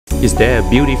Is there a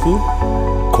beautiful,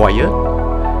 quiet,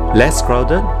 less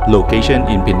crowded location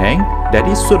in Penang that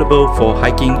is suitable for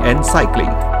hiking and cycling?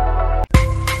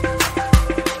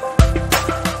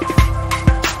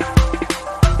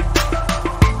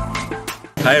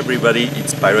 Hi everybody,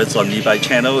 it's Pirates on Nearby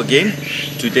channel again.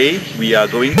 Today we are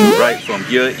going to ride from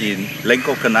here in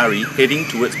Lengkok Kenari heading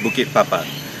towards Bukit Papan.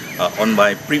 On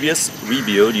my previous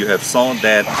review, you have saw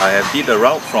that I have did a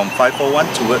route from 541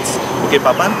 towards Bukit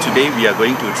Papan. Today we are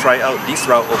going to try out this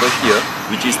route over here,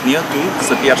 which is near to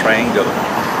Setia Triangle.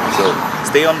 So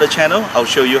stay on the channel, I'll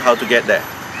show you how to get there.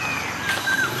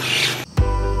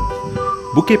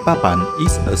 Bukit Papan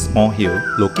is a small hill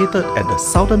located at the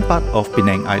southern part of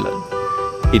Penang Island.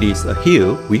 It is a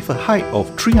hill with a height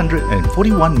of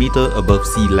 341 meters above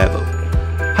sea level.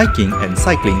 Hiking and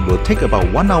cycling will take about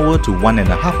 1 hour to 1.5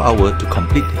 hours to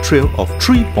complete the trail of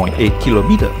 3.8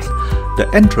 kilometers. The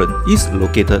entrance is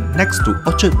located next to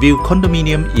Orchard Ville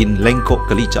Condominium in Lorong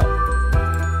Kelicap.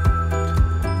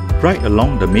 Right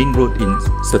along the main road in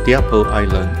Setia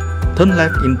Island, turn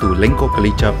left into Lorong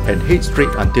Kelicap and head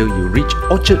straight until you reach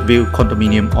Orchard Ville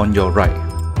Condominium on your right.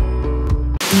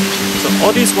 So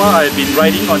all this while I've been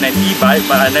riding on an e-bike,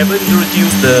 but I never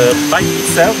introduced the bike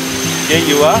itself. Here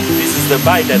you are, this is the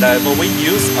bike that I've always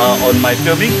used on my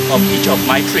filming of each of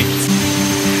my trips.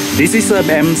 This is a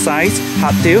M size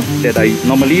hardtail that I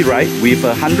normally ride with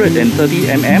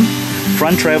 130mm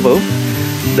front travel.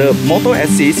 The motor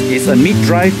assist is a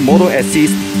mid-drive motor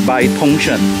assist by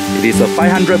Tonsheng. It is a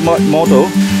 500 model.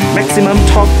 Maximum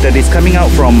torque that is coming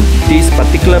out from this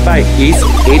particular bike is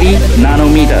 80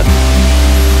 nanometer.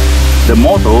 The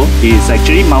motor is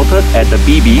actually mounted at the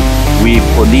BB with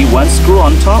only one screw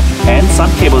on top and some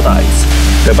cable ties.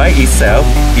 The bike itself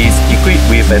is equipped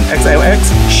with an XLX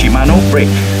Shimano brake.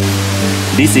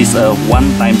 This is a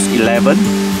 1x11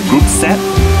 group set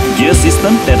gear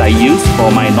system that I use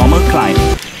for my normal climb.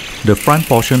 The front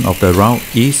portion of the route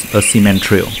is a cement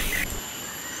trail.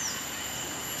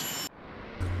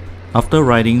 After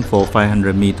riding for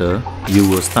 500 meters, you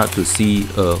will start to see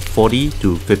a 40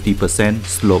 to 50%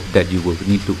 slope that you will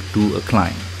need to do a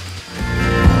climb.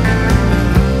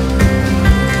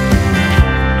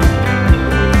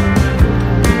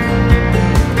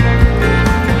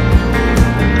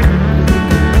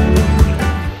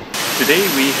 Today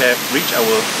we have reached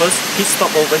our first pit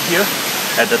stop over here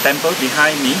at the temple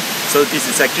behind me. So this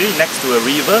is actually next to a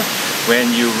river.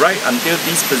 When you ride until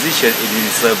this position, it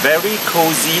is a very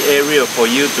cozy area for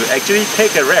you to actually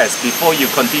take a rest before you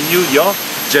continue your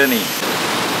journey.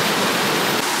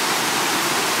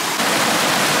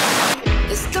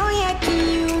 Estoy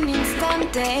aquí un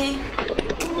instante.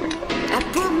 I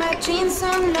put my jeans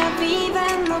on, la vida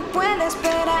no puede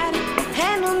esperar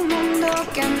en un mundo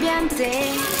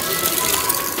cambiante.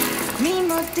 Mi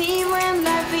motivo en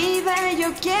la vida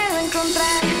yo quiero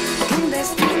encontrar un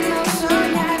destino,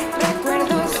 soñar,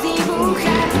 recuerdos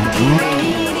dibujar,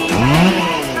 reír y reír,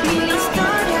 mil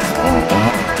historias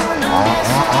contar, con un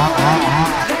beso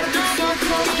ver tus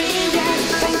ojos brillar,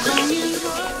 ven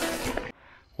conmigo.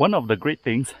 One of the great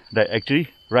things that actually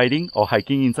riding or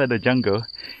hiking inside the jungle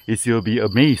is you'll be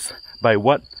amazed by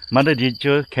what Mother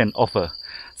Nature can offer.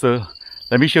 So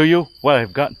let me show you what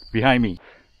I've got behind me.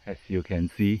 As you can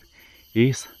see,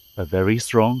 is a very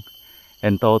strong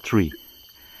and tall tree,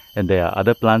 and there are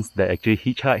other plants that actually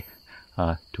hitchhike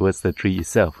towards the tree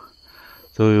itself.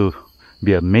 So you'll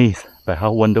be amazed by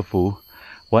how wonderful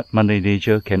what Mother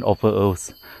Nature can offer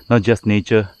us. Not just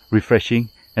nature, refreshing,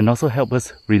 and also help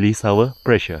us release our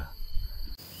pressure.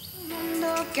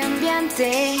 Mundo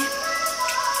cambiante.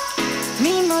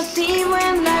 Mi motivo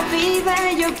en la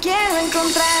vida yo quiero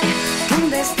encontrar un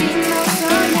destino,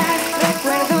 soñar,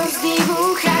 recuerdos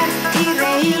dibujar y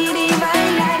reír y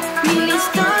bailar, mil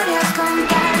historias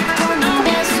contar, con un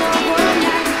beso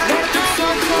volar, ver tus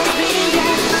ojos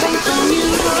brillar, ven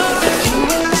conmigo, you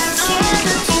will not share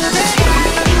the today.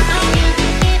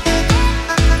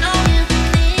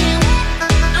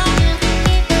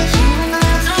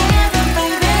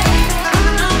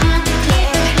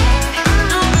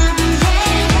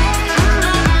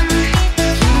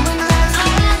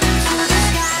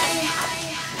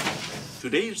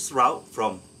 Today's route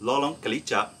from Lorong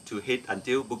Kelicap to head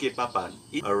until Bukit Papan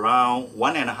is around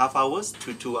 1.5 hours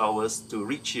to 2 hours to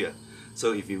reach here.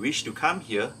 So if you wish to come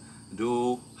here,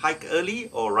 do hike early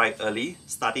or ride early,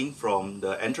 starting from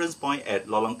the entrance point at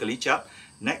Lorong Kelicap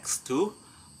next to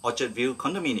Orchard Ville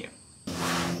Condominium.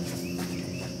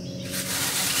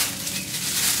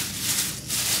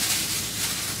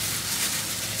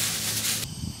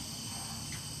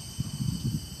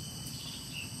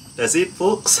 That's it,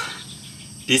 folks.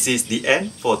 This is the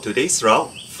end for today's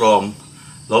route from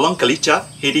Lorong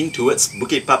Kelicap heading towards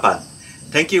Bukit Papan.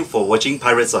 Thank you for watching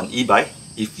Pirates on E-Bike.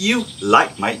 If you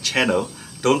like my channel,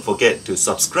 don't forget to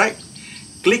subscribe,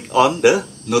 click on the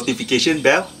notification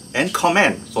bell and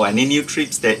comment for any new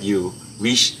trips that you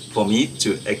wish for me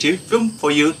to actually film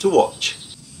for you to watch.